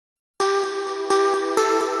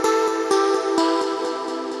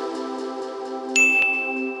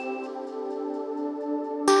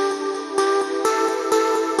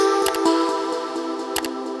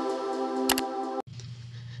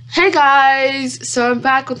Hey guys, so I'm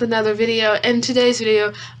back with another video. In today's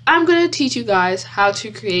video, I'm going to teach you guys how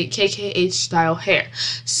to create KKH style hair.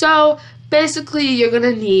 So basically, you're going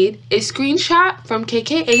to need a screenshot from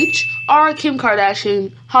KKH or Kim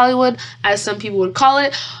Kardashian Hollywood, as some people would call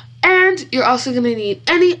it. And you're also going to need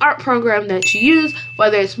any art program that you use,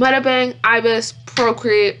 whether it's Medibang, 𝐈𝐕𝐔,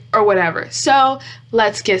 Procreate, or whatever. So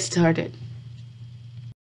let's get started.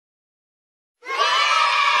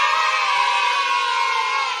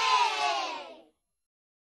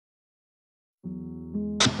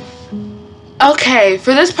 Okay,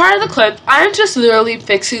 for this part of the clip, I'm just literally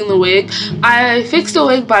fixing the wig. I fix the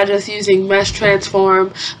wig by just using mesh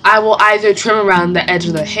transform. I will either trim around the edge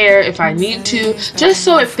of the hair if I need to, just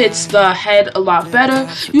so it fits the head a lot better.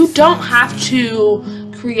 You don't have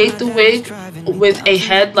to create the wig with a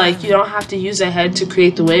head, like you don't have to use a head to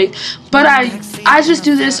create the wig. But I just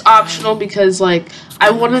do this optional because I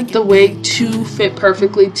wanted the wig to fit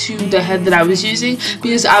perfectly to the head that I was using,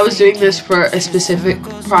 because I was doing this for a specific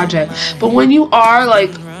project. But when you are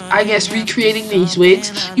I guess recreating these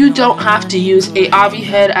wigs, you don't have to use a obby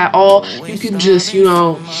head at all. You can just,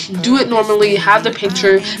 do it normally, have the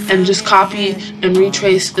picture, and just copy and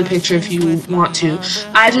retrace the picture if you want to.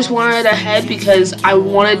 I just wanted a head because I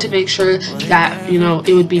wanted to make sure that,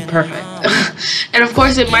 it would be perfect. And of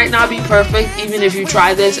course, it might not be perfect even if you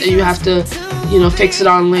try this and you have to, fix it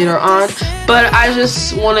on later on. But I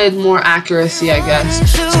just wanted more accuracy, I guess.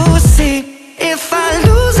 If I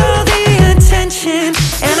lose all the attention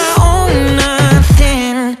and I own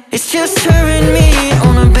nothing, it's just her and me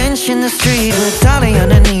on a bench in the street with Dolly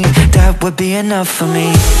underneath. That would be enough for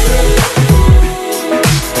me.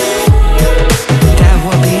 That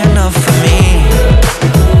would be enough for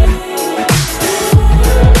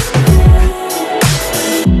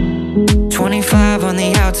me. 25 on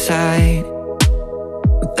the outside,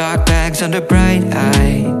 with dark bags under bright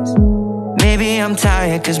eyes. Maybe I'm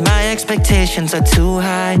tired cause my expectations are too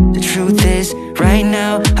high. The truth is, right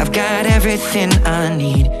now, I've got everything I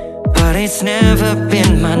need. But it's never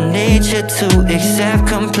been my nature to accept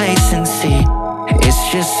complacency.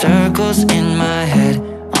 It's just circles in my head.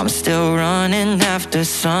 I'm still running after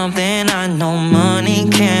something I know money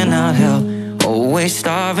cannot help. Always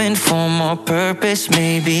starving for more purpose.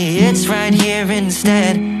 Maybe it's right here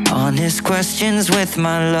instead. Honest questions with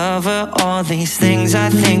my lover. All these things I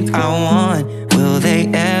think I want, will they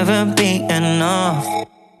ever be enough?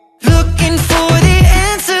 Looking for the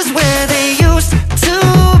answers where they used to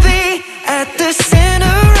be, at the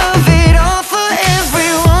center of it all for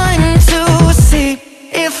everyone to see.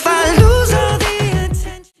 If I lose all the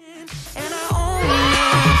attention and I own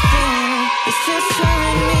nothing, it's just her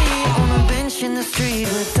and me on a bench in the street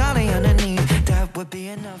with Dolly underneath. That would be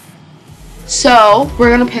enough. So we're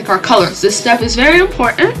gonna pick our colors. This step is very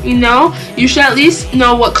important. You should at least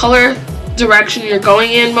know what color direction you're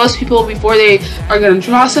going in. Most people, before they are gonna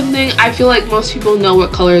draw something, I feel like most people know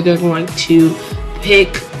what color they're going to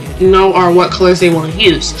pick, or what colors they want to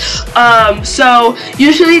use. So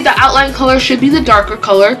usually the outline color should be the darker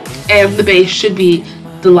color, and the base should be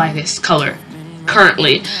the lightest color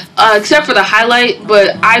currently, except for the highlight.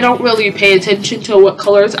 But I don't really pay attention to what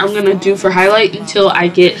colors I'm gonna do for highlight until I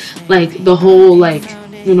get the whole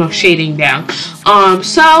shading down.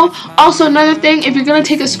 So also another thing, if you're gonna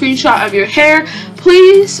take a screenshot of your hair,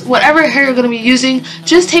 please, whatever hair you're gonna be using,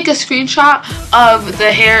 just take a screenshot of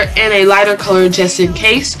the hair in a lighter color just in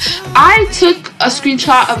case. I took a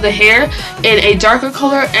screenshot of the hair in a darker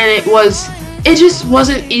color, and it just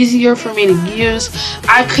wasn't easier for me to use.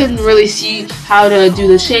 I couldn't really see how to do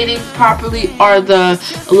the shading properly or the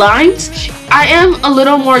lines. I am a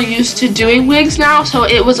little more used to doing wigs now, so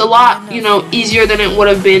it was a lot, easier than it would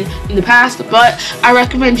have been in the past. But I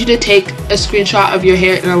recommend you to take a screenshot of your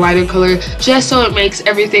hair in a lighter color, just so it makes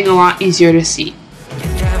everything a lot easier to see.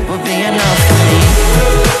 That would be enough for me.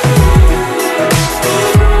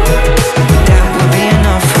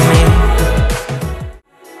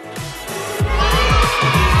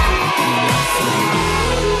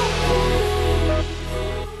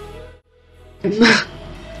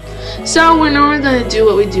 So we're normally going to do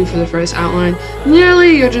what we do for the first outline.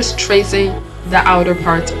 Literally, you're just tracing the outer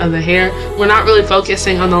parts of the hair. We're not really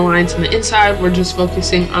focusing on the lines on the inside. We're just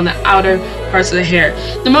focusing on the outer parts of the hair.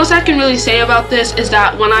 The most I can really say about this is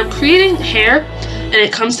that when I'm creating hair and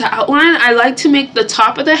it comes to outline, I like to make the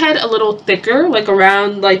top of the head a little thicker,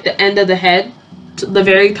 around the end of the head, to the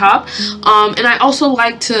very top. And I also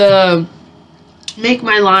like to make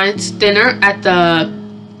my lines thinner at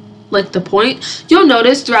the point. You'll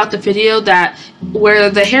notice throughout the video that where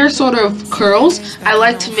the hair sort of curls, I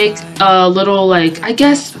like to make a little I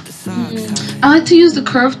like to use the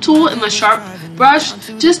curve tool and the sharp brush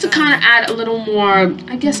just to kind of add a little more,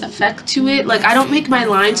 I guess, effect to it. Like, I don't make my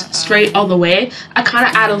lines straight all the way. I kind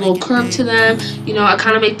of add a little curve to them. You know, I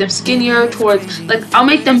kind of make them skinnier towards, like, I'll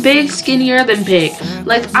make them big, skinnier, than big.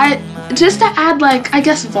 Like, just to add, like, I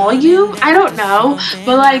guess, volume. I don't know,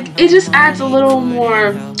 but like, it just adds a little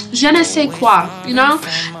more je ne sais quoi, you know?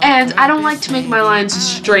 And I don't like to make my lines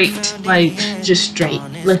straight, like, just straight,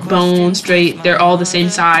 like bone straight. They're all the same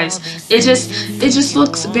size. It just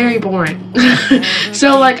looks very boring.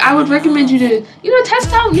 So like, I would recommend you to, you know,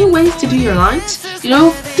 test out new ways to do your lines. You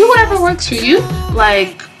know, do whatever works for you.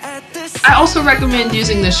 Like, I also recommend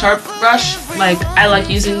using the sharp brush. Like, I like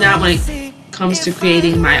using that when it comes to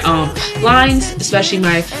creating my lines, especially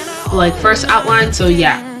my like first outline. So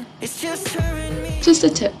yeah, just a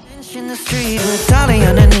tip. In the street with Dolly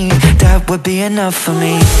underneath, that would be enough for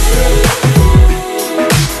me.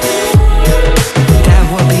 That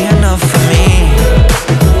would be enough for me.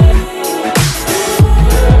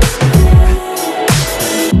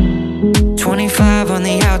 25 on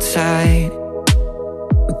the outside,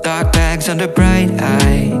 with dark bags under bright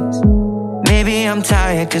eyes. Maybe I'm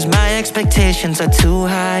tired cause my expectations are too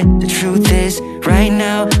high. The truth is, right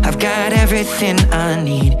now I've got everything I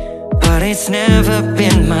need, but it's never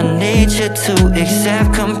been my nature to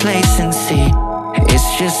accept complacency. It's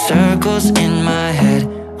just circles in my head.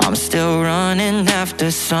 I'm still running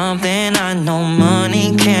after something I know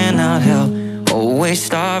money cannot help. Always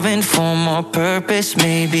starving for more purpose.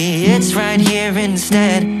 Maybe it's right here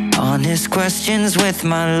instead. Honest questions with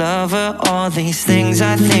my lover. All these things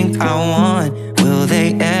I think I want, will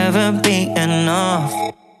they ever be enough?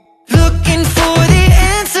 Looking for the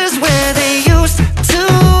answers where they used to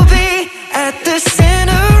be, at the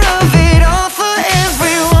center of it all for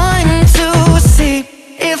everyone to see.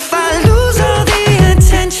 If I lose all the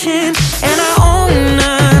attention and I own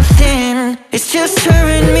nothing, it's just her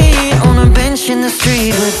and me on a bench in the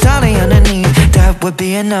street with Dolly underneath, that would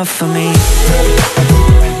be enough for me.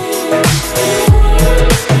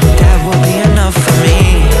 That would be enough for me.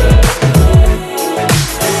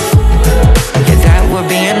 Yeah, that would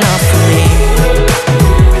be enough for me.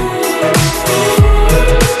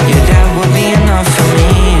 Yeah, that would be enough for me.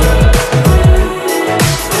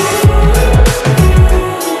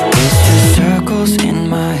 It's just circles in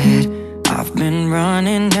my head. I've been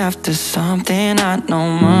running after something I know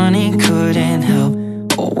money couldn't help.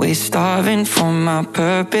 Always starving for my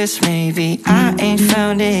purpose. Maybe I ain't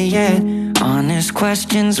found it yet. Honest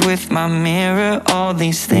questions with my mirror. All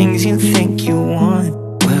these things you think you want,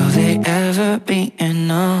 will they ever be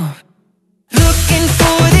enough? Looking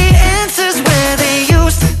for the answers where they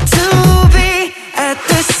used to be, at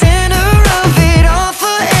the center of it all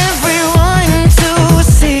for everyone to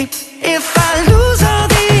see. If I lose all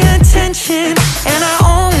the attention and I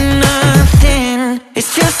own nothing,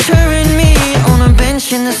 it's just her and me on a bench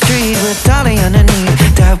in the street with Dolly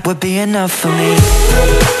underneath, that would be enough for me.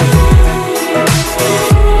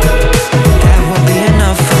 That would be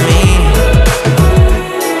enough for me.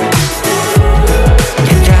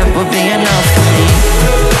 Yeah, that would be enough for me.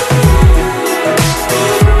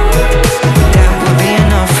 That would be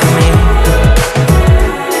enough for me.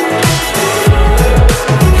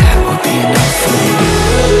 That would be enough for me.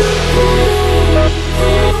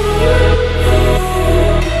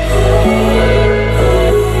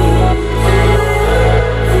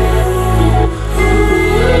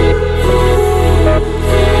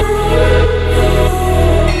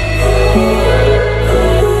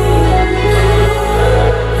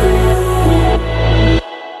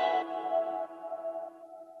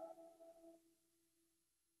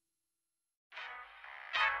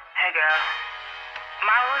 Hey girl,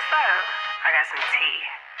 Mama, what's up? I got some tea.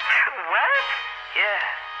 What? Yeah.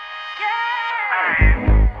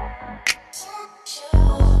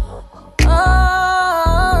 Oh,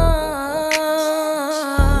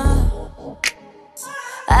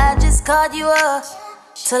 I just called you up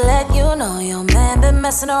to let you know your man been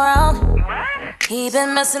messing around. What? He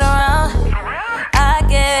been messing around. I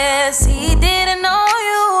guess he didn't know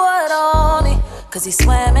you at all, cause he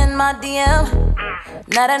swam in my DM.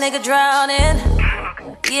 Now that nigga drowning.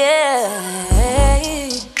 Yeah.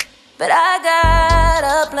 But I got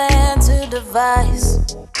a plan to devise.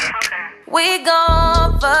 We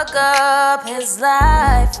gon' fuck up his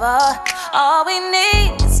life. All we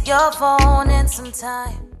need is your phone and some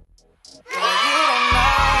time. Girl, you don't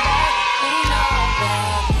know that we know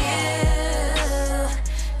about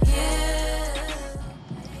you.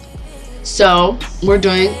 So we're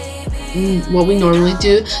doing what we normally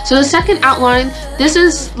do. So the second outline, this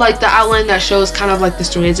is like the outline that shows kind of like the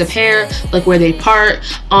strands of hair, like where they part.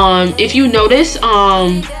 If you notice, if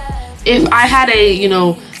I had a, you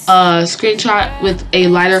know, a screenshot with a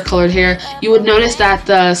lighter colored hair, you would notice that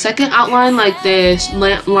the second outline, like the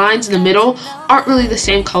lines in the middle, aren't really the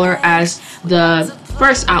same color as the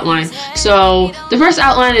first outline. So the first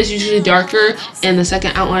outline is usually darker and the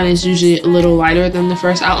second outline is usually a little lighter than the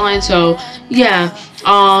first outline. So yeah,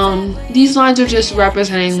 these lines are just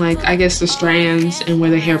representing, like, I guess the strands and where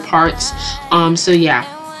the hair parts. So yeah,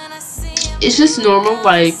 it's just normal.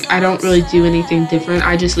 Like, I don't really do anything different.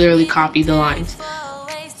 I just literally copy the lines.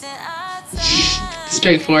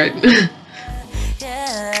 Straightforward. We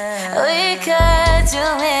cut you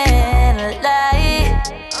in a lie,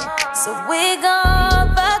 so we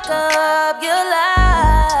gon' fuck up your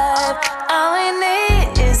life. All we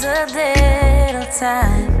need is a little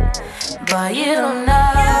time, but you don't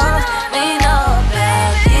know, we know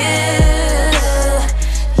about you,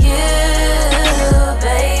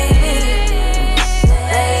 baby,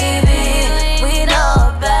 we know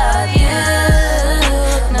about you.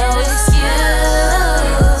 No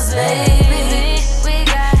excuse, baby, we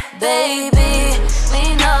know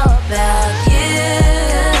about you,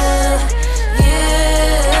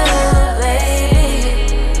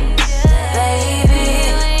 baby,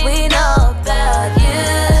 we know about you.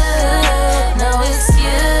 No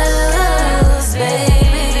excuse,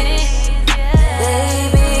 baby,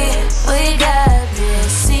 we got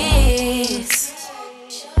receipts.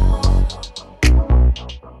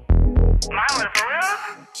 Mine was for real?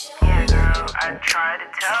 Yeah, girl, I tried to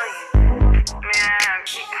tell you. Man,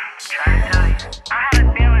 tried to tell you. I had a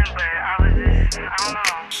feeling, but I was just, I don't know.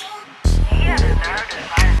 He had the nerve to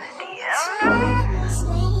slide in the DM,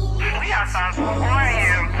 though. We got something for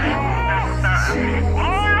you.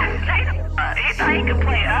 He thought he could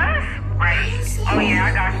play us? Right. Oh yeah,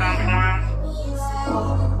 I got something for him.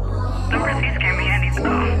 The receipts gave me any to go.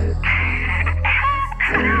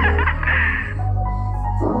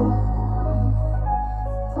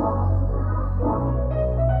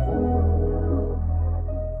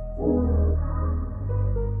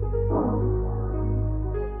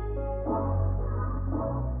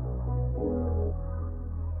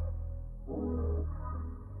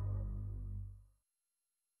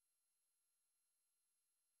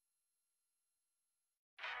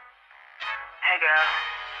 Hey girl,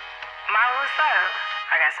 Ma, what's up?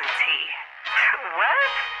 I got some tea.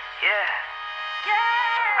 What? Yeah.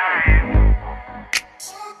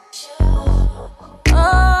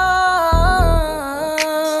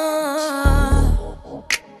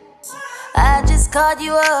 I just called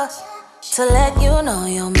you up to let you know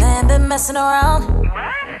your man been messing around.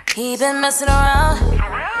 What? He been messing around. For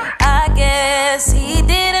real? I guess he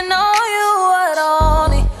didn't know you at all,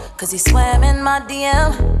 cause he swam in my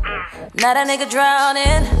DM. Now that nigga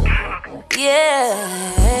drowning. Yeah,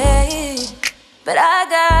 but I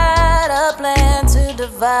got a plan to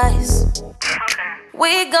devise.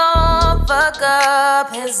 We gon' fuck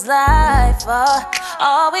up his life.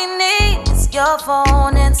 All we need is your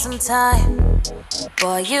phone and some time.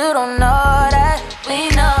 Boy, you don't know that we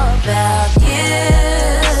know about you,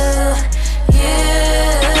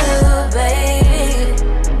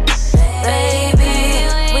 baby,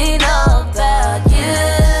 we know about you.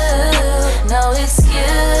 No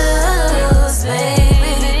excuse,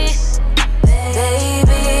 baby,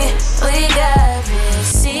 we got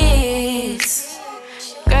receipts.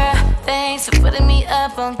 Girl, thanks for putting me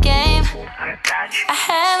up on game. I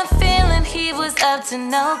had a feeling he was up to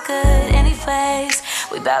no good anyways.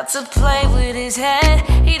 We about to play with his head.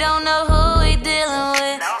 He don't know who he dealing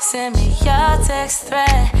with. Send me your text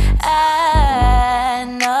thread. I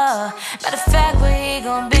know. Matter of fact, where he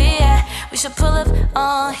gon' be at? We should pull up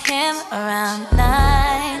on him around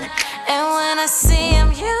 9. And when I see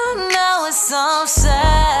him, you know it's on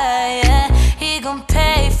side. Yeah. He gon'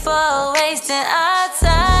 pay for wasting our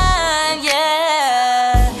time.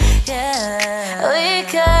 Yeah. We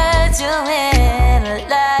cut you in a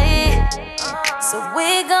lie, so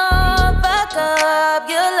we gon' fuck up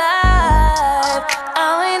your life.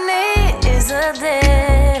 All we need is a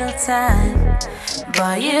little time,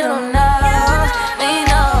 but you don't know, we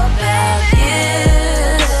know about you,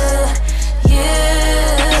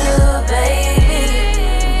 baby,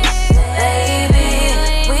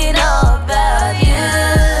 we know about you.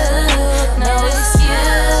 No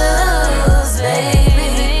excuse,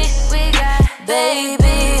 baby, we know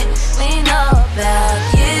about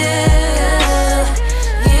you,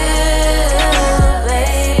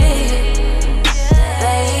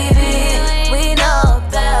 baby, we know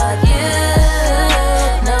about you.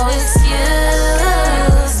 No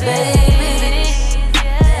excuse, baby,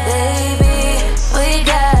 we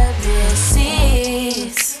got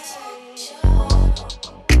receipts.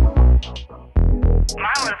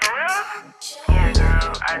 Mine was for real? Yeah,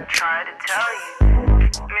 girl, I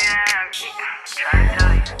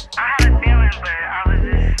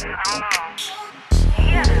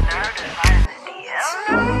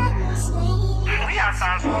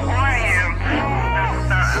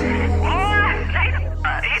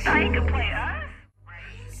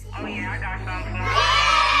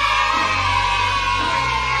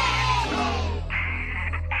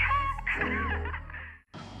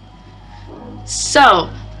So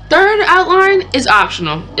third outline is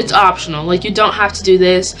optional. It's optional. Like, you don't have to do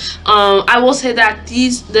this. I will say that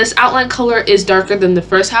this outline color is darker than the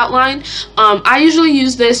first outline. I usually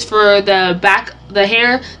use this for the back, the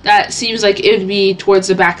hair that seems like it would be towards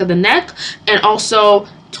the back of the neck, and also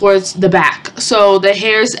towards the back. So the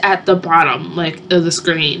hairs at the bottom, like, of the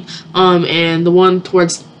screen, and the ones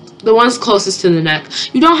closest to the neck.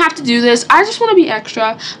 You don't have to do this. I just want to be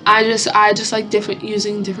extra. I just like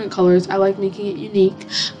using different colors. I like making it unique.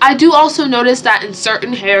 I do also notice that in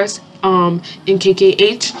certain hairs, in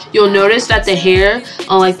KKH, you'll notice that the hair,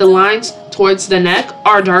 like the lines towards the neck,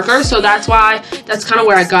 are darker. So that's kind of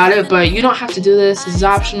where I got it. But you don't have to do this. This is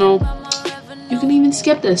optional. You can even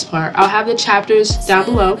skip this part. I'll have the chapters down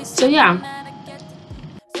below. So yeah.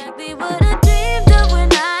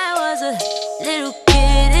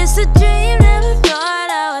 It's a dream, never thought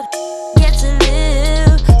I would get to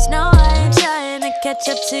live. So now I ain't trying to catch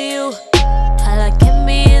up to you. All I can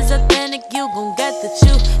be is authentic, you gon' get the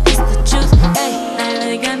truth. It's the truth, hey. I ain't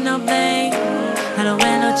really got no bling, I don't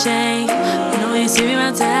wear no chain. You know when you see me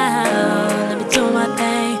around town, let me do my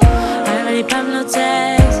thing. I ain't really pop no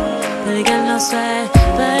tags, really got no swag.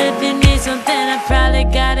 But if you need something, I probably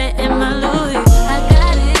got it in my Louis. I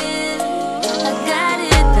got it,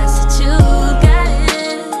 that's the truth.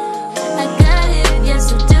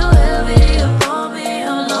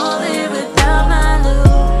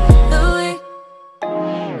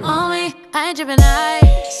 Dripping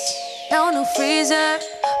ice, no new freezer,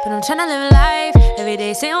 but I'm tryna live life every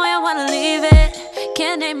day, same way I wanna leave it.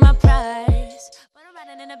 Can't name my price, but I'm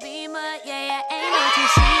riding in a Beamer, yeah, ain't no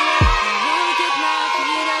two-seater. Really kick my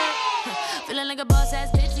feet up, feeling like a boss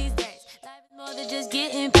ass bitch these days. Life is more than just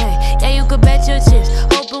getting paid. Yeah, you could bet your chips,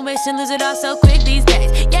 hope and waste and lose it all so quick these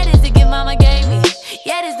days. Yeah, this the gift mama gave me,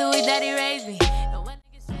 yeah, this the way daddy raised me.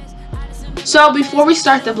 So before we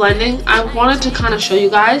start the blending, I wanted to kind of show you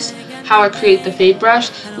guys how I create the fade brush.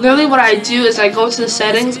 Literally what I do is I go to the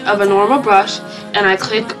settings of a normal brush and I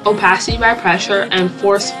click opacity by pressure and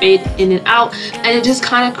force fade in and out, and it just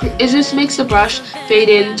makes the brush fade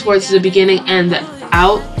in towards the beginning and the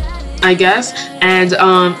out, I guess, and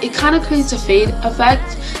it kind of creates a fade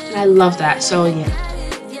effect, and I love that. So yeah.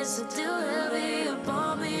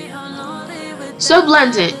 So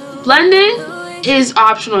blending is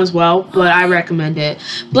optional as well, but I recommend it.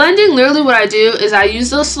 Blending, literally what I do is I use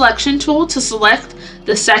the selection tool to select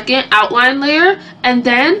the second outline layer, and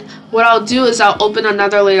then what I'll do is I'll open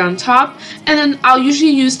another layer on top, and then I'll usually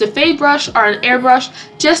use the fade brush or an airbrush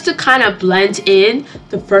just to kind of blend in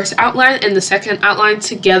the first outline and the second outline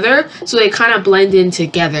together, so they kind of blend in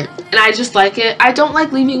together. And I just like it. I don't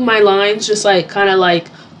like leaving my lines just like kind of like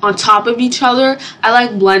on top of each other. I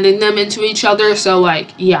like blending them into each other. So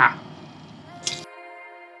like, yeah.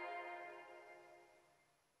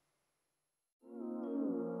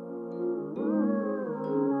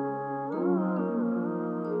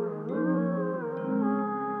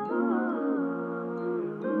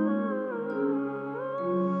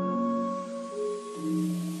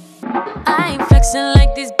 I ain't flexing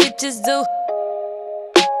like these bitches do.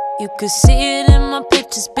 You could see it in my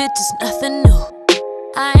pictures, bitches, nothing new.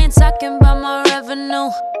 I ain't talking about my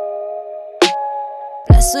revenue.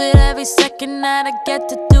 Blessed with every second that I get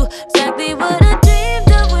to do exactly what I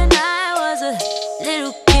dreamed of when I was a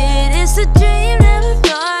little kid. It's a dream, never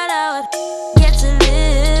thought I would get to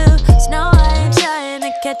live. So now I ain't trying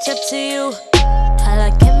to catch up to you. All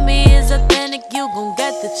I can be is authentic, you gon'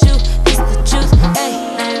 get the truth. It's the truth, hey.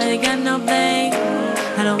 I ain't really got no bling,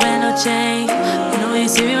 I don't wear no chain. You know when you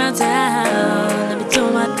see me around town, let me do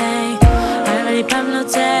my thing. I ain't really pop no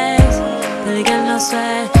tags, really got no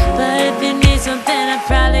swag. But if you need something, I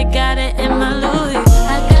probably got it in my Louis.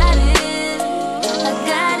 I got it,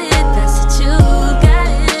 that's the truth. Got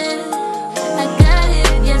it, I got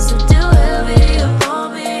it, yes I do. Wherever you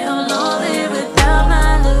want me, I'm lonely without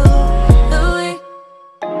my Louis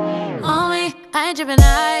on me. I ain't dripping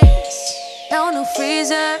ice, no new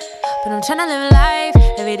freezer, but I'm tryna live life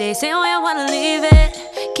every day, same way I wanna leave it.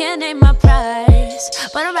 Can't name my price,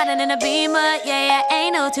 but I'm riding in a Beamer, yeah,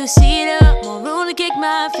 ain't no two-seater. More room to kick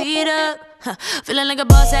my feet up, feeling like a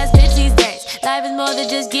boss ass bitch these days. Life is more than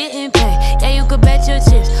just getting paid. Yeah, you could bet your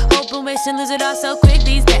chips, hope and waste and lose it all so quick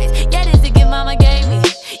these days. Yeah, this the gift mama gave me,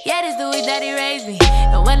 yeah, this the way daddy raised me.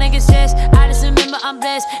 And when I get stressed, I just remember I'm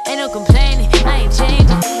blessed. Ain't no complaining, I ain't changing.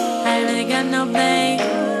 I ain't really got no bling,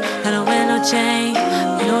 I don't wear no chain.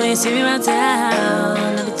 You know when you see me around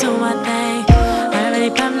town, let me do my thing. I ain't really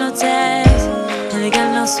pop no tags, really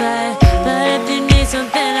got no swag. But if you need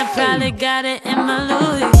something, I probably got it in my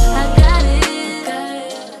Louis. I got it,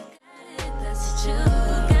 that's the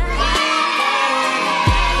truth. Got it,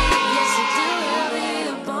 yes I do.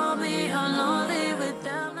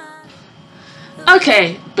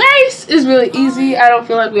 Okay, base is really easy. I don't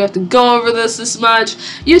feel like we have to go over this much.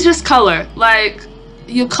 You just color. Like,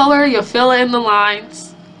 you color, you fill in the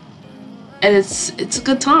lines, and it's a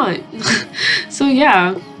good time. So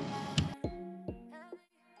yeah.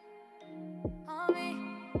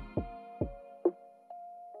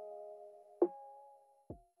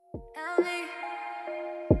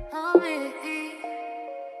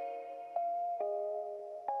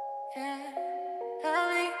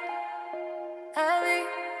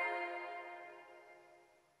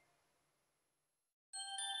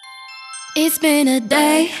 It's been a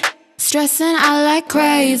day, stressing out like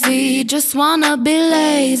crazy. Just wanna be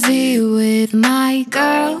lazy with my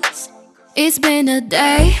girls. It's been a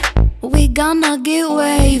day, we gonna get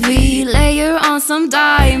wavy. Layer on some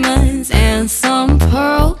diamonds and some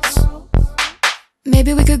pearls.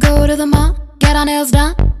 Maybe we could go to the mall, get our nails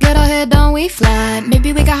done, get our hair done, we fly.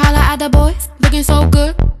 Maybe we could holler at the boys, looking so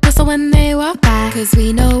good, just so when they walk by. Cause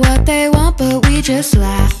we know what they want, but we just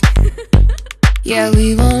laugh. Yeah,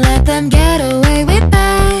 we won't let them get away with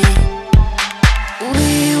that.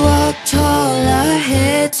 We walk tall, our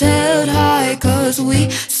heads held high. Cause we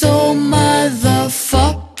so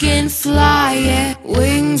motherfucking fly. Yeah,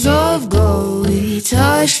 wings of gold, we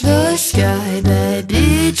touch the sky. Bad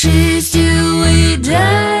bitches till we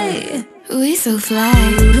die. We so fly.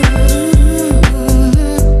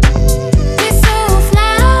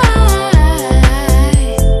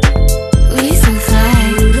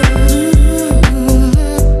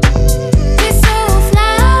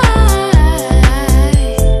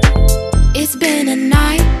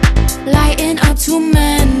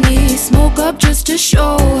 Just to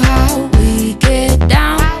show how we get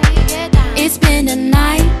down. It's been a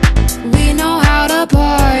night, we know how to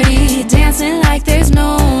party. Dancing like there's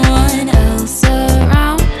no one else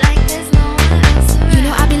around. You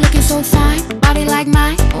know I be looking so fine, body like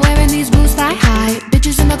mine, wearing these boots thigh high.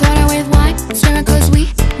 Bitches in the corner with wine, staring cause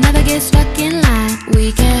we never get stuck in line.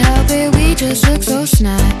 We can't help it, we just look so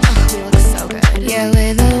snug. We look so good. Yeah,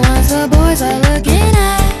 we're the ones the boys are looking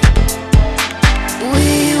at.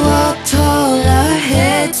 We walk tall, our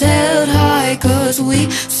heads held high. Cause we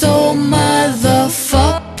so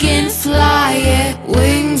motherfucking fly. Yeah,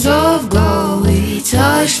 wings of gold, we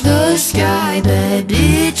touch the sky. Bad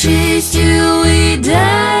bitches till we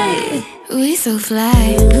die. We so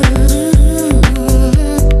fly.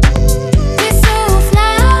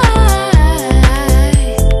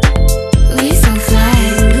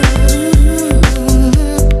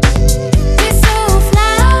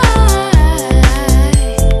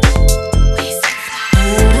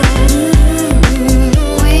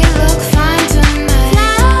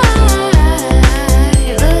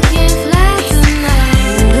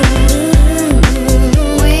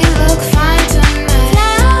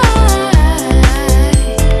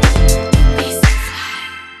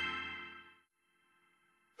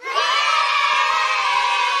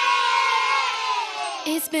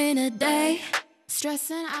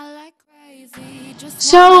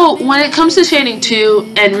 So when it comes to shading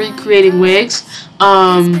too and recreating wigs,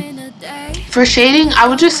 for shading I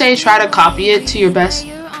would just say try to copy it to your best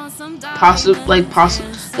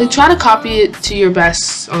try to copy it to your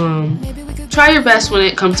best. Try your best when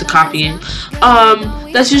it comes to copying.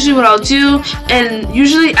 That's usually what I'll do, and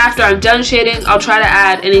usually after I'm done shading I'll try to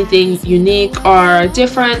add anything unique or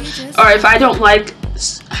different, or if I don't like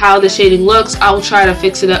how the shading looks I'll try to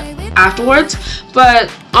fix it up afterwards. But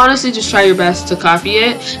honestly, just try your best to copy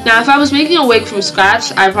it. Now if I was making a wig from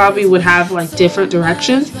scratch I probably would have like different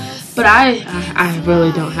directions, but I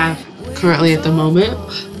really don't have currently at the moment.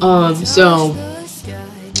 So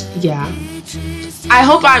yeah, I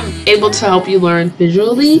hope I'm able to help you learn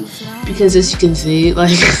visually, because as you can see,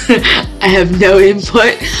 like I have no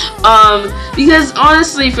input, because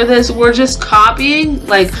honestly for this we're just copying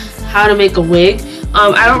like how to make a wig.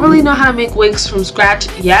 I don't really know how to make wigs from scratch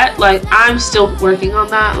yet. Like I'm still working on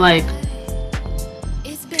that. Like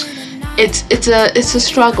it's a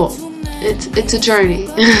struggle. It's a journey.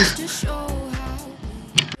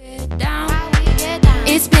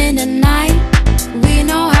 It's been a night, we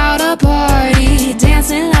know how to party.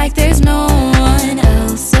 Dancing like there's no one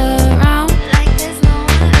else around.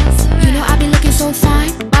 You know I be looking so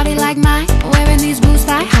fine, body like mine, wearing these boots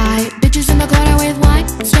thigh high. Bitches in the corner with wine,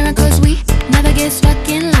 staring cause we never get stuck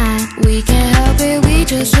in line. We can't help it, we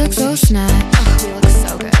just look so snug. We look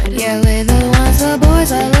so good. Yeah, we're the ones the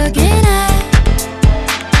boys are looking at.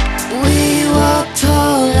 We walk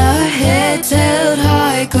tall, our heads held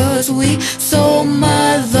high. Cause we so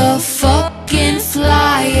motherfucking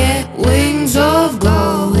fly. Yeah, wings of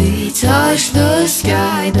gold, we touch the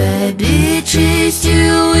sky. Bad bitches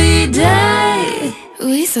till we die.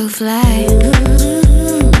 We so fly.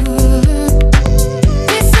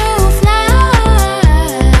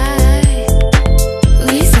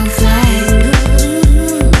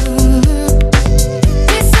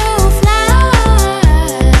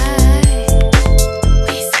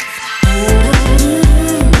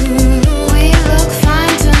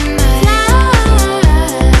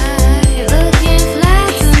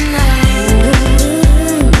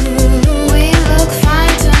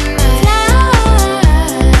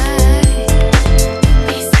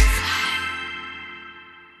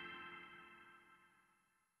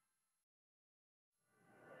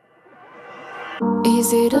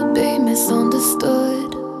 Easy to be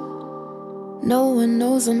misunderstood. No one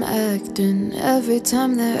knows I'm acting every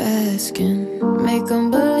time they're asking. Make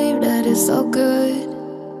them believe that it's all good.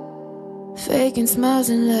 Faking smiles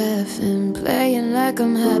and laughing, playing like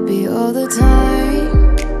I'm happy all the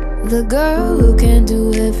time. The girl who can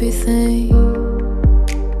do everything,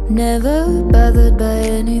 never bothered by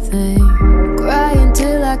anything. Crying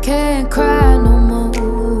till I can't cry no more.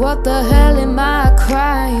 What the hell am I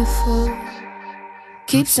crying for?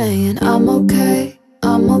 Keep saying I'm okay,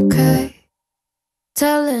 I'm okay.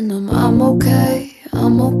 Telling them I'm okay,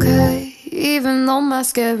 I'm okay. Even though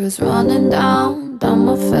mascara's running down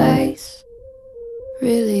my face.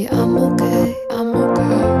 Really, I'm okay, I'm okay,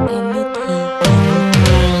 I'm okay.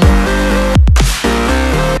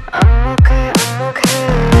 I'm okay, I'm okay.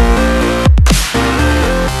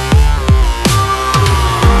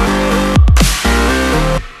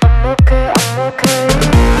 I'm okay,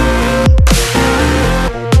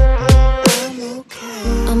 I'm okay.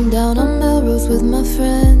 I'm down on Melrose with my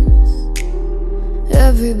friends.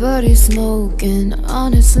 Everybody's smoking,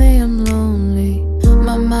 honestly I'm lonely.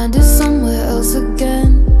 My mind is somewhere else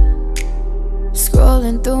again.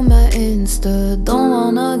 Scrolling through my Insta, don't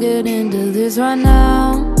wanna get into this right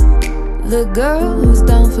now. The girl who's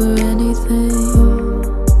down for anything,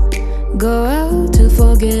 go out to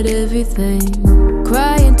forget everything.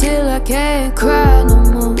 Crying till I can't cry no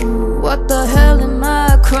more. What the hell am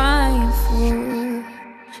I crying for?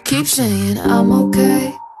 Keep saying I'm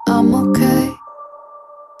okay, I'm okay.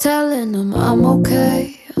 Telling them I'm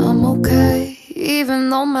okay, I'm okay. Even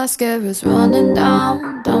though mascara's running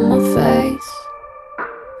down my face.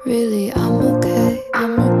 Really, I'm okay,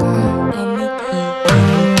 I'm okay, I'm okay.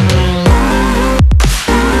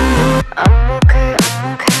 I'm okay, I'm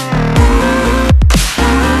okay.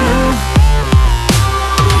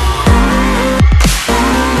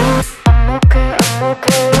 I'm okay,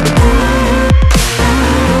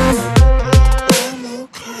 I'm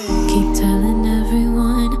okay. Keep telling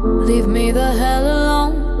everyone, leave me the hell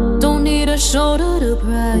alone. Don't need a shoulder to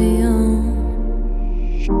cry on.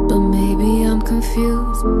 But maybe I'm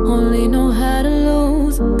confused, only know how to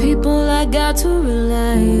lose. People I got to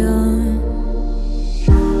rely on.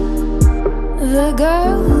 The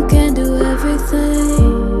girl who can do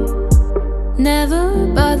everything, never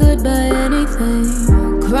bothered by anything.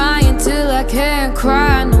 Crying till I can't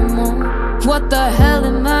cry no more. What the hell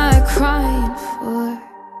am I crying for?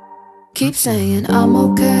 Keep saying I'm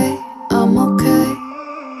okay, I'm okay.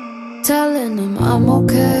 Telling them I'm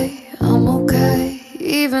okay, I'm okay.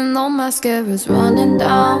 Even though mascara's running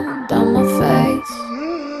down my face.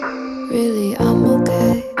 Really, I'm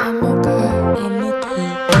okay, I'm okay, I'm okay.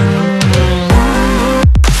 I'm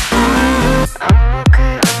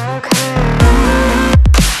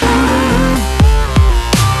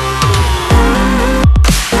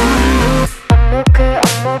okay,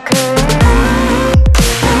 I'm okay.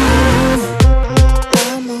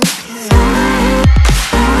 I'm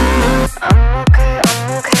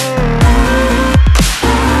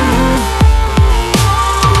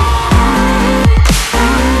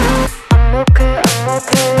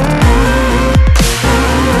okay,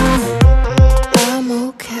 I'm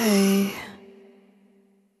okay.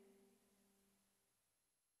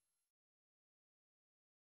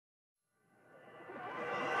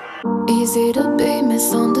 Easy to be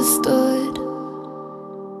misunderstood.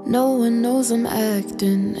 No one knows I'm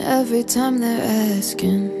acting every time they're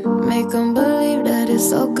asking. Make them believe that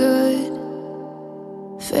it's all good.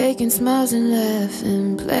 Faking smiles and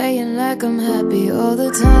laughing, playing like I'm happy all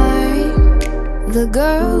the time. The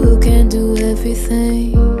girl who can do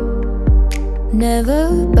everything,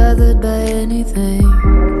 never bothered by anything.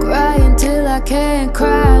 Crying till I can't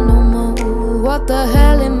cry no more. What the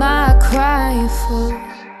hell am I crying for?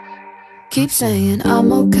 Keep saying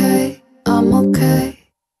I'm okay, I'm okay.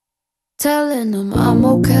 Telling them I'm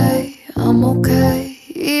okay, I'm okay.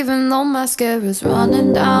 Even though mascara's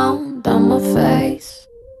running down my face.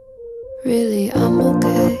 Really, I'm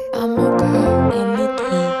okay, I'm okay, I'm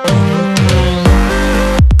okay.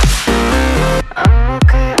 I'm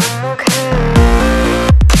okay, I'm okay.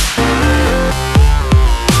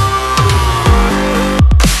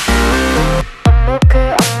 I'm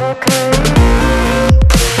okay,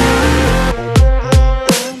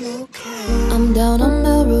 I'm okay. I'm down on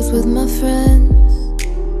Melrose with my friends.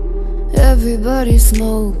 Everybody's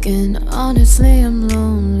smoking, honestly I'm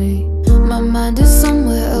lonely. My mind is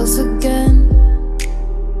somewhere else again.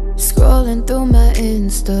 Scrolling through my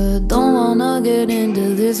Insta, don't wanna get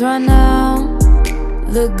into this right now.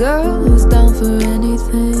 The girl who's down for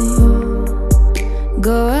anything,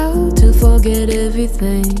 go out to forget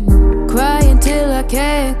everything. Crying till I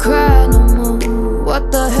can't cry no more. What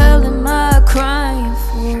the hell am I crying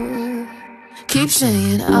for? Keep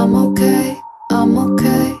saying I'm okay, I'm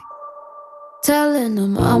okay. Telling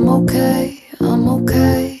them I'm okay, I'm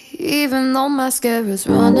okay. Even though mascara's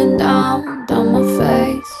running down my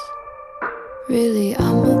face. Really,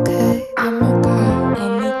 I'm okay, I'm okay,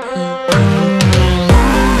 I'm okay.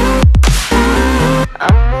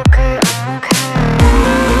 I'm okay, I'm okay.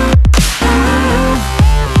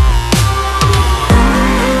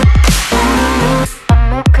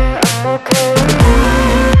 I'm okay,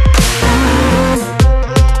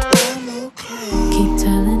 I'm okay. Keep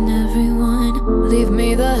telling everyone, leave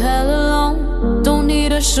me the hell alone. Don't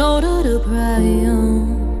need a shoulder to cry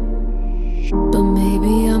on. But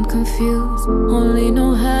maybe I'm confused, only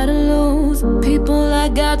know how to lose people I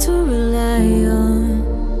got to rely on.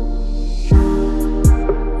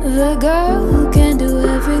 The girl who can do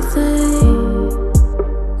everything,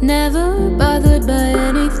 never bothered by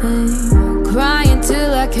anything. Crying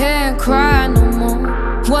till I can't cry no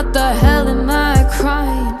more. What the hell am I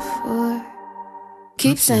crying for?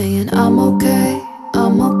 Keep saying I'm okay,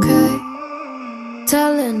 I'm okay.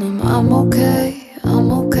 Telling them I'm okay,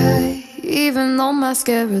 I'm okay. Even though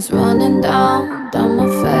mascara's running down my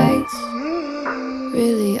face.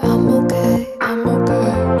 Really, I'm okay, I'm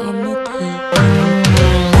okay, I'm okay. I'm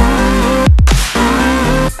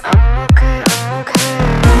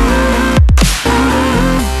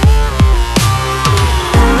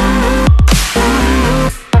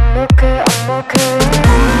okay, I'm okay.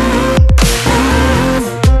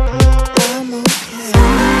 I'm okay, I'm okay.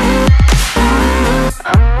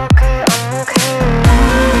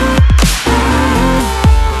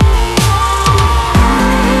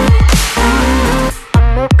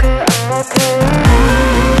 I'm okay, I'm okay.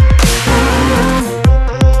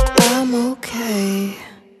 I'm okay.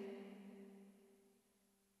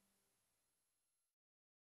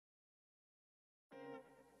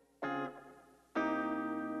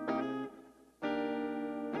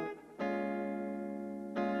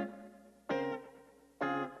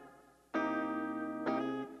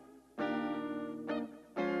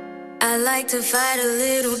 I like to fight a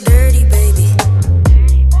little dirty, baby.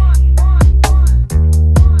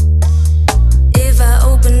 If I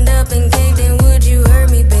opened up and caved in, would you hurt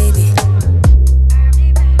me, baby?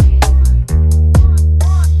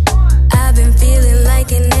 I've been feeling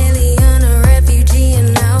like an alien, a refugee,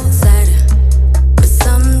 an outsider. For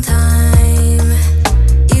some time,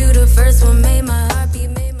 you the first one made my heart beat,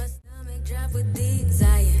 made my stomach drop with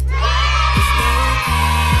desire. It's no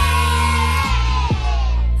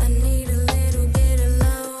I need a little bit of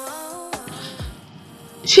love.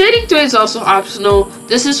 Shading 3 is also optional.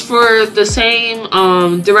 This is for the same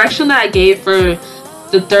direction that I gave for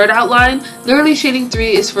the third outline. Literally, shading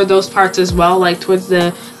 3 is for those parts as well, like towards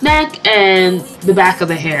the neck and the back of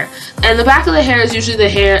the hair. And the back of the hair is usually the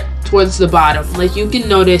hair towards the bottom. Like, you can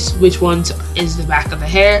notice which ones is the back of the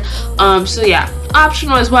hair. So yeah,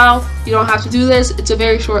 optional as well. You don't have to do this. It's a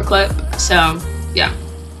very short clip. So yeah.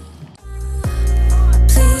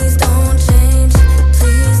 Please don't change,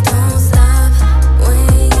 please don't stop. When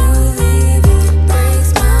you leave, it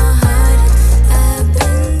breaks my heart. I've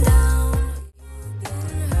been down,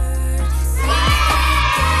 been hurt.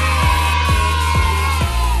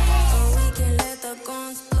 Since oh, we can let the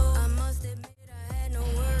guns blow. I must admit I had no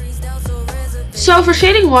worries, doubts or reservations. So for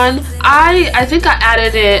shading 1, I think I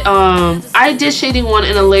added it, I did shading 1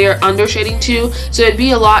 in a layer under shading 2, so it'd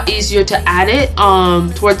be a lot easier to add it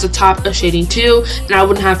towards the top of shading 2, and I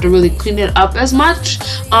wouldn't have to really clean it up as much.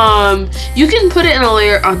 You can put it in a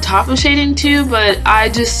layer on top of shading 2, but I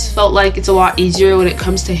just felt like it's a lot easier when it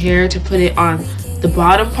comes to hair to put it on the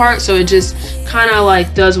bottom part, so it just kind of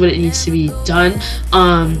like does what it needs to be done.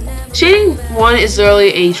 Shading 1 is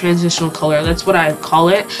literally a transitional color. That's what I call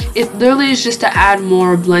it. It literally is just to add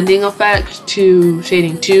more blending effect to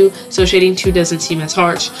shading 2, so shading 2 doesn't seem as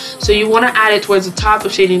harsh. So you want to add it towards the top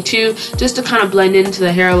of shading 2 just to kind of blend into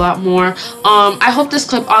the hair a lot more. I hope this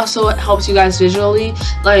clip also helps you guys visually,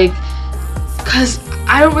 like, because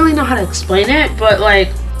I don't really know how to explain it, but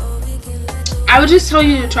like, I would just tell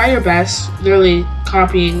you to try your best, literally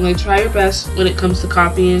copying, like try your best when it comes to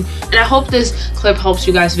copying. And I hope this clip helps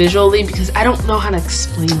you guys visually, because I don't know how to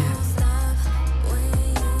explain it,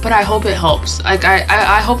 but I hope it helps. Like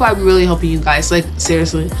I hope I'm really helping you guys, like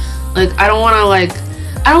seriously. Like I don't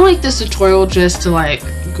like this tutorial just to like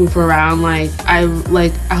goof around. Like I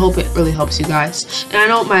hope it really helps you guys. And I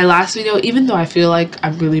know my last video, even though I feel like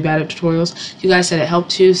I'm really bad at tutorials, you guys said it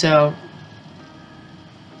helped too, so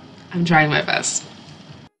I'm trying my best.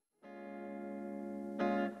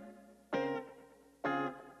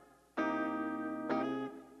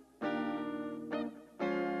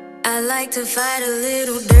 I like to fight a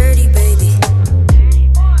little dirty, baby.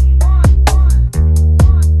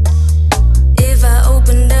 If I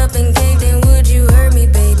opened up and caved in, would you hurt me,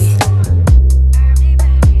 baby?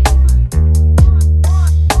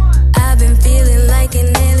 I've been feeling like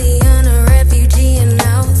an alien, a refugee, an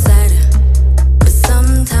outsider. But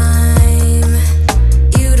sometime,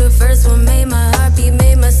 you the first one made my heart beat,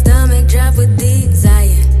 made my stomach drop with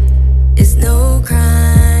desire. It's no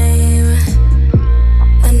crime.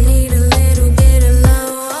 I need a little bit of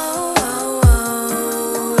love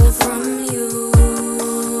from you.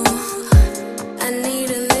 I need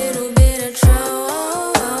a little bit of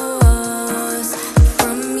trust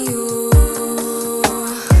from you.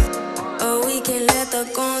 Oh, we can let the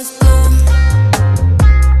guns blow.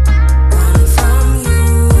 From you.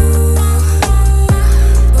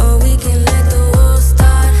 Oh, we can let the war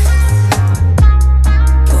start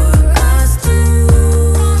for us two.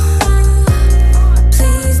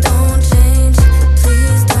 Please don't change,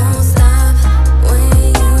 please don't stop. When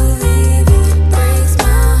you leave, it breaks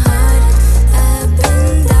my heart. I've been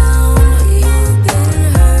down, you've been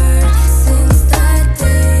hurt. Since that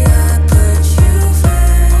day I put you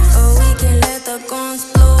first. Oh, we can let the guns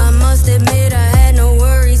blow. I must admit I had no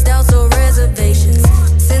worries, doubts or reservations.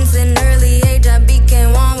 Since an early age I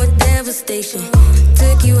became one with devastation.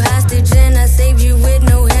 Took you hostage and I saved you with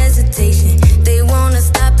no hesitation. They wanna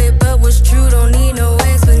stop it, but what's true don't need no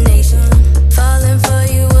explanation. Falling for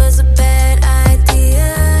you was a bad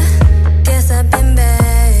idea. Guess I've been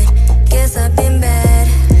bad, guess I've been bad.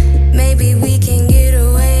 Maybe we can get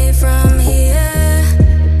away from here.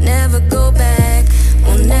 Never go back,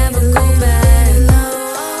 we'll never go back.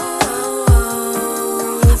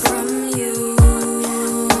 From you,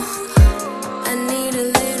 I need a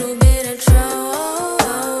little bit of trust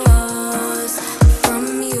from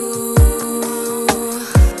you.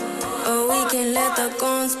 Oh, we can let the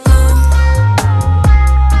guns blow.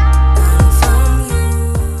 From you.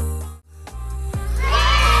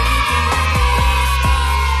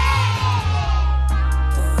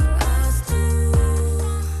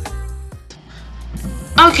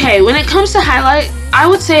 Okay, when it comes to highlight, I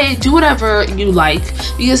would say do whatever you like,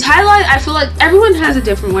 because highlight, I feel like everyone has a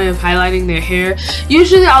different way of highlighting their hair.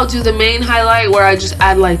 Usually I'll do the main highlight where I just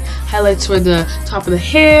add like highlights toward the top of the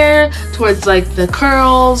hair, towards like the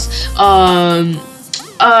curls, and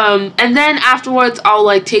then afterwards I'll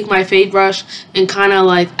like take my fade brush and kind of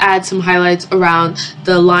like add some highlights around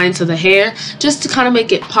the lines of the hair just to kind of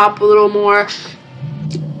make it pop a little more.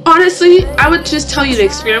 Honestly, I would just tell you to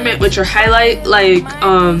experiment with your highlight. Like,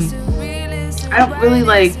 I don't really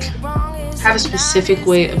like have a specific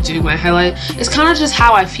way of doing my highlight. It's kind of just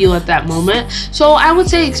how I feel at that moment. So I would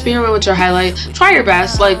say experiment with your highlight. Try your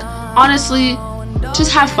best. Like, honestly,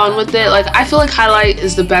 just have fun with it. Like, I feel like highlight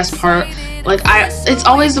is the best part. Like, it's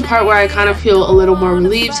always the part where I kind of feel a little more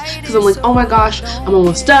relieved, because I'm like, oh my gosh, I'm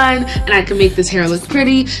almost done and I can make this hair look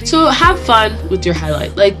pretty. So have fun with your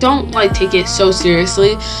highlight. Like, don't like take it so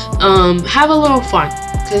seriously. Have a little fun,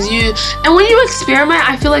 and when you experiment,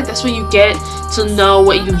 I feel like that's when you get to know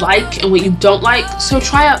what you like and what you don't like. So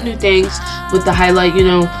try out new things with the highlight, you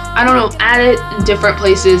know, I don't know, add it in different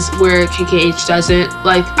places where KKH doesn't.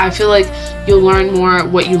 Like, I feel like you'll learn more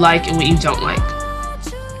what you like and what you don't like.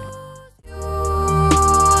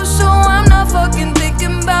 So I'm not fucking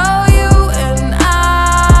thinking about you, and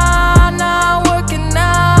I'm not working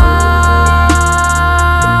out,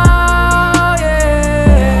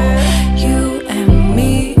 yeah. You and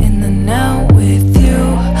me in the now with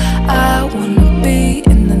you. I wanna be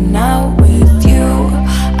in the now with you.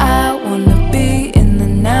 I wanna be in the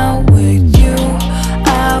now with you.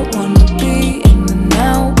 I wanna be in the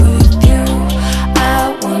now with you.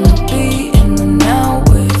 I wanna be in the now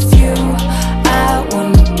with you. I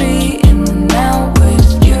wanna be in the now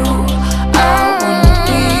with you. I wanna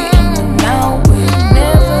be in the now with you.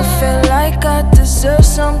 Never felt like I deserve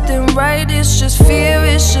something right. It's just fear,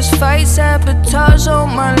 it's just fight, sabotage all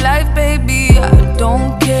my life, baby. I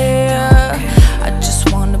don't care. I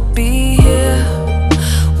just wanna be here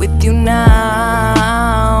with you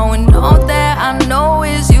now. And all that I know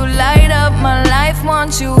is you light up my life.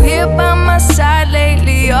 Want you here by my side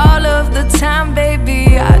lately, all of the time,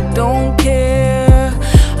 baby. I don't care.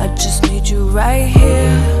 I just need you right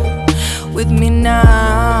here with me now.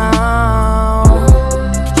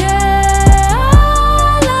 Yeah,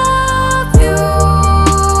 I love you,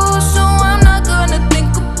 so I'm not gonna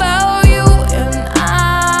think about you, and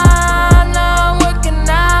I'm not working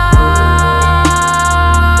out,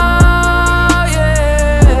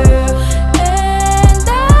 yeah. And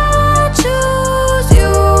I choose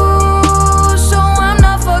you, so I'm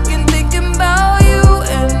not fucking thinking about you,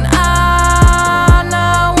 and I'm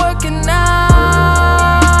not working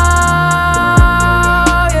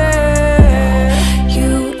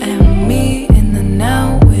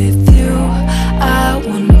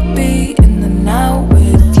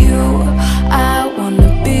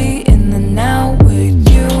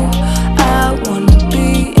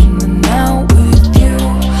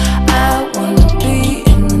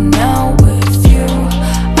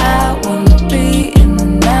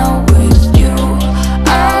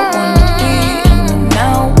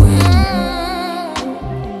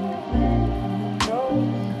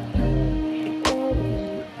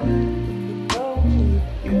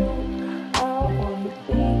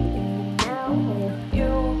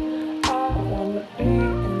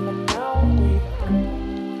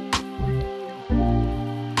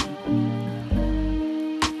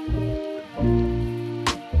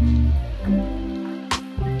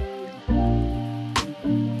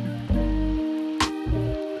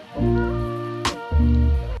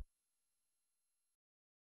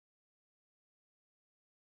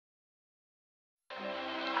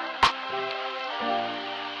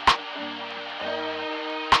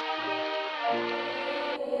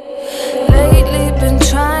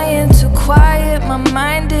my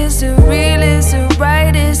mind. Is it real? Is it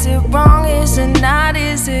right? Is it wrong? Is it not?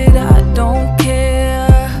 Is it? I don't care.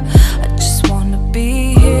 I just wanna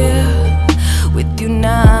be here with you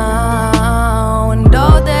now. And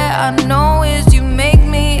all that I know is you make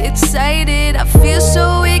me excited. I feel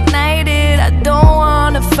so ignited. I don't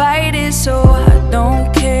wanna fight it, so I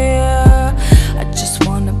don't care. I just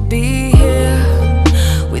wanna be here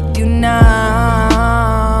with you now.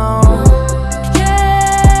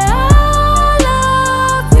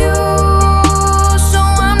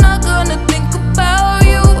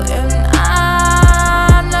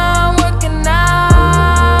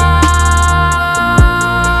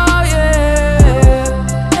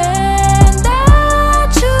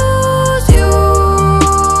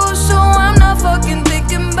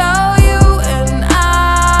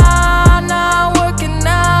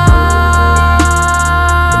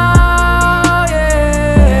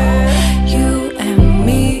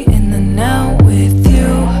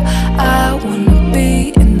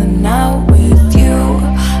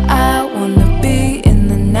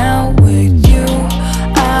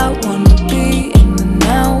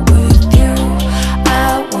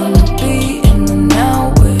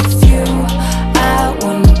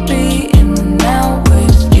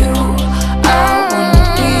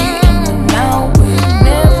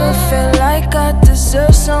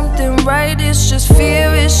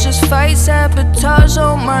 Sabotage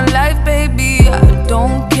all my life, baby, I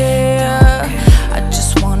don't care. I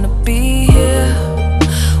just wanna be here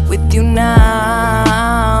with you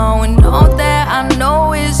now. And all that I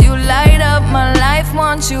know is you light up my life.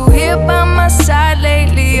 Want you here by my side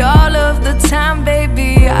lately, all of the time,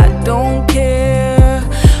 baby, I don't care.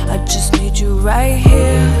 I just need you right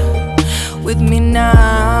here with me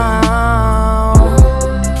now.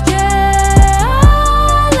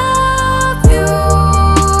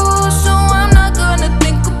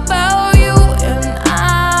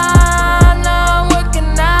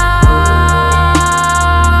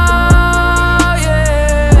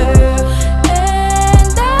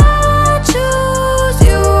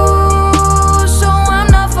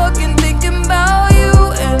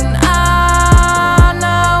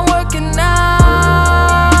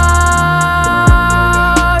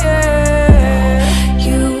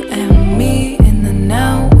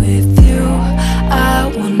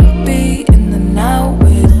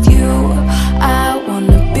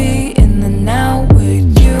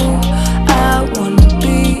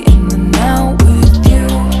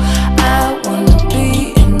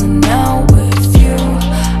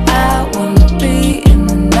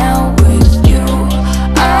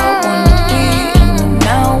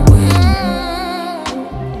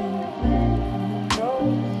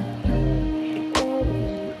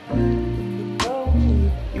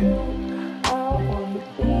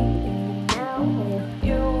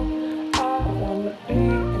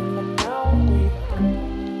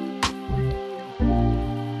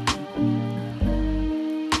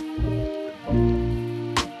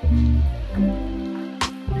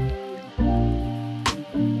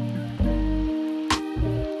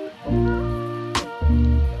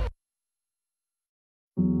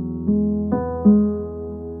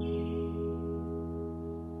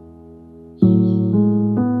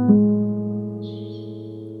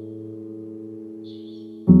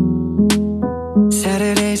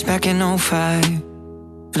 Back in 05,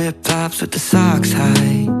 flip-flops with the socks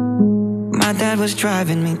high. My dad was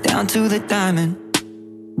driving me down to the Diamond.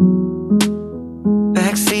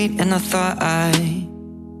 Backseat, and I thought I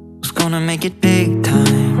was gonna make it big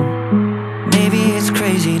time. Maybe it's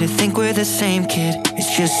crazy to think we're the same kid.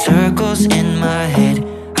 It's just circles in my head.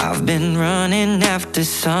 I've been running after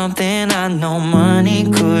something I know money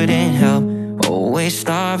couldn't help. Always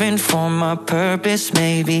starving for my purpose,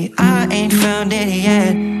 maybe I ain't found it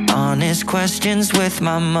yet. Honest questions with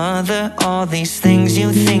my mother. All these things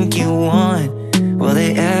you think you want, will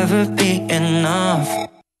they ever be enough?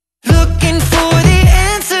 Looking for the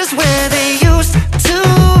answers where they used to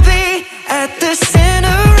be. At the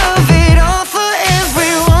center of it all for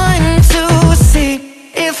everyone to see.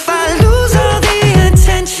 If I lose all the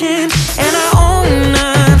attention and I own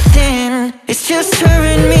nothing, it's just her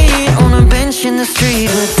and me on a bench in the street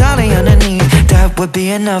with Dolly underneath. That would be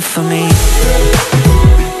enough for me.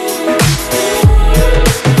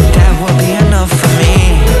 That would be enough for me.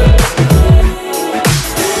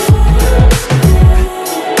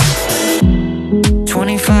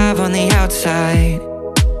 25 on the outside,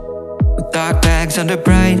 with dark bags under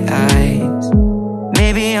bright eyes.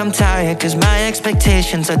 Maybe I'm tired cause my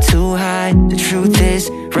expectations are too high. The truth is,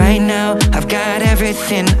 right now I've got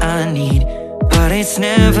everything I need, but it's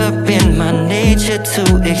never been my nature to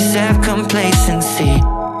accept complacency.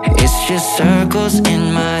 It's just circles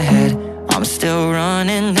in my head. I'm still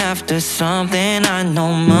running after something I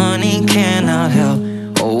know money cannot help.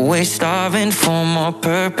 Always starving for more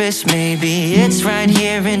purpose. Maybe it's right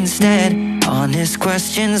here instead. Honest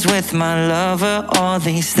questions with my lover. All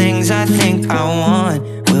these things I think I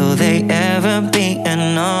want, will they ever be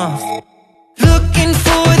enough? Looking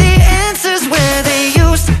for the answers where they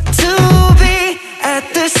used to be.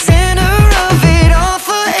 At the center of it all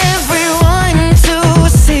for everyone to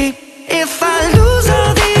see. If I lose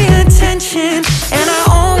all the attention and I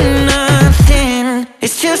own nothing,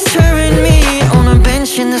 it's just her and me on a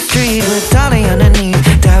bench in the street with Dolly underneath.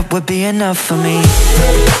 That would be enough for me.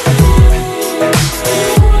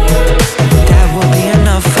 That would be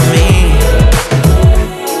enough for me.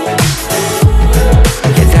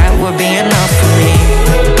 Yeah, that would be enough for me.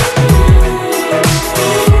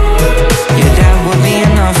 Yeah, that would be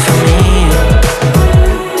enough for me.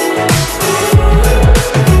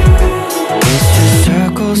 It's just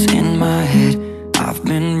circles in my head. I've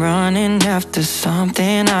been running after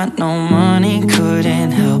something I know money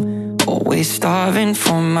couldn't help. Always starving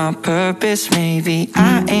for my purpose. Maybe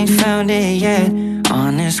I ain't found it yet.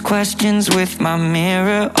 Honest questions with my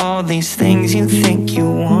mirror. All these things you think you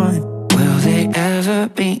want, will they ever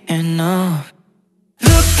be enough?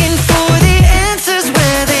 Looking for the answers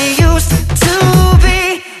where they used to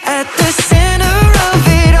be. At the center of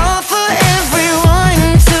it all for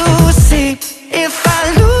everyone to see. If I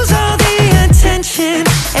lose all the attention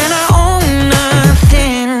and I own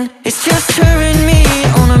nothing, it's just her and me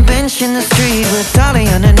on a bench in the street with Dolly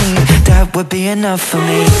underneath. That would be enough for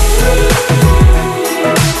me.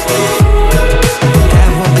 That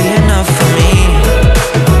would be enough for me.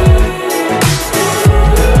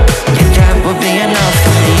 Yeah, that would be enough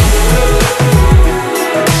for me.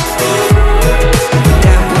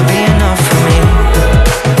 That would be enough for me.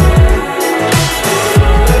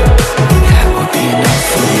 That would be enough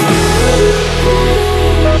for me.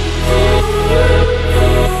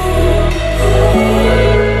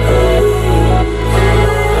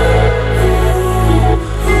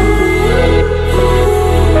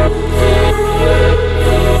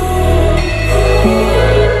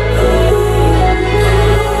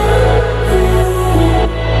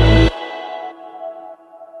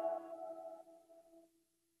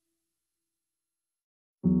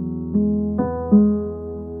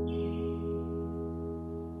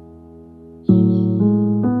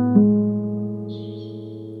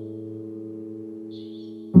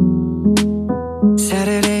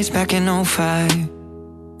 Saturdays back in 05,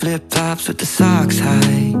 flip-flops with the socks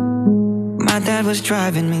high. My dad was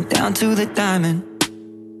driving me down to the Diamond.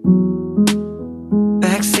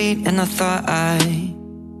 Backseat, and I thought I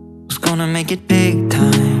was gonna make it big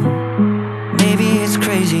time. Maybe it's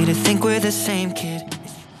crazy to think we're the same kid.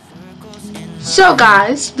 So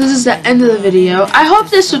guys, this is the end of the video. I hope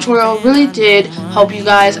this tutorial really did help you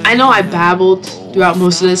guys. I know I babbled throughout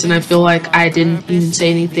most of this and I feel like I didn't even say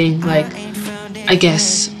anything like, I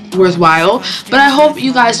guess, worthwhile, but I hope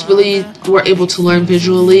you guys really were able to learn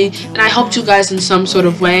visually, and I helped you guys in some sort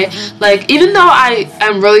of way. Like, even though I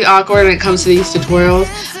am really awkward when it comes to these tutorials,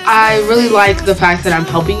 I really like the fact that I'm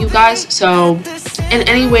helping you guys. So in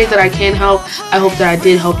any way that I can help, I hope that I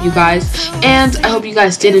did help you guys, and I hope you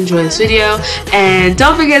guys did enjoy this video. And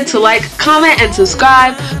don't forget to like, comment, and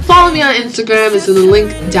subscribe. Follow me on Instagram, it's in the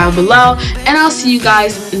link down below, and I'll see you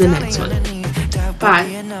guys in the next one.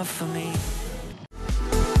 Bye.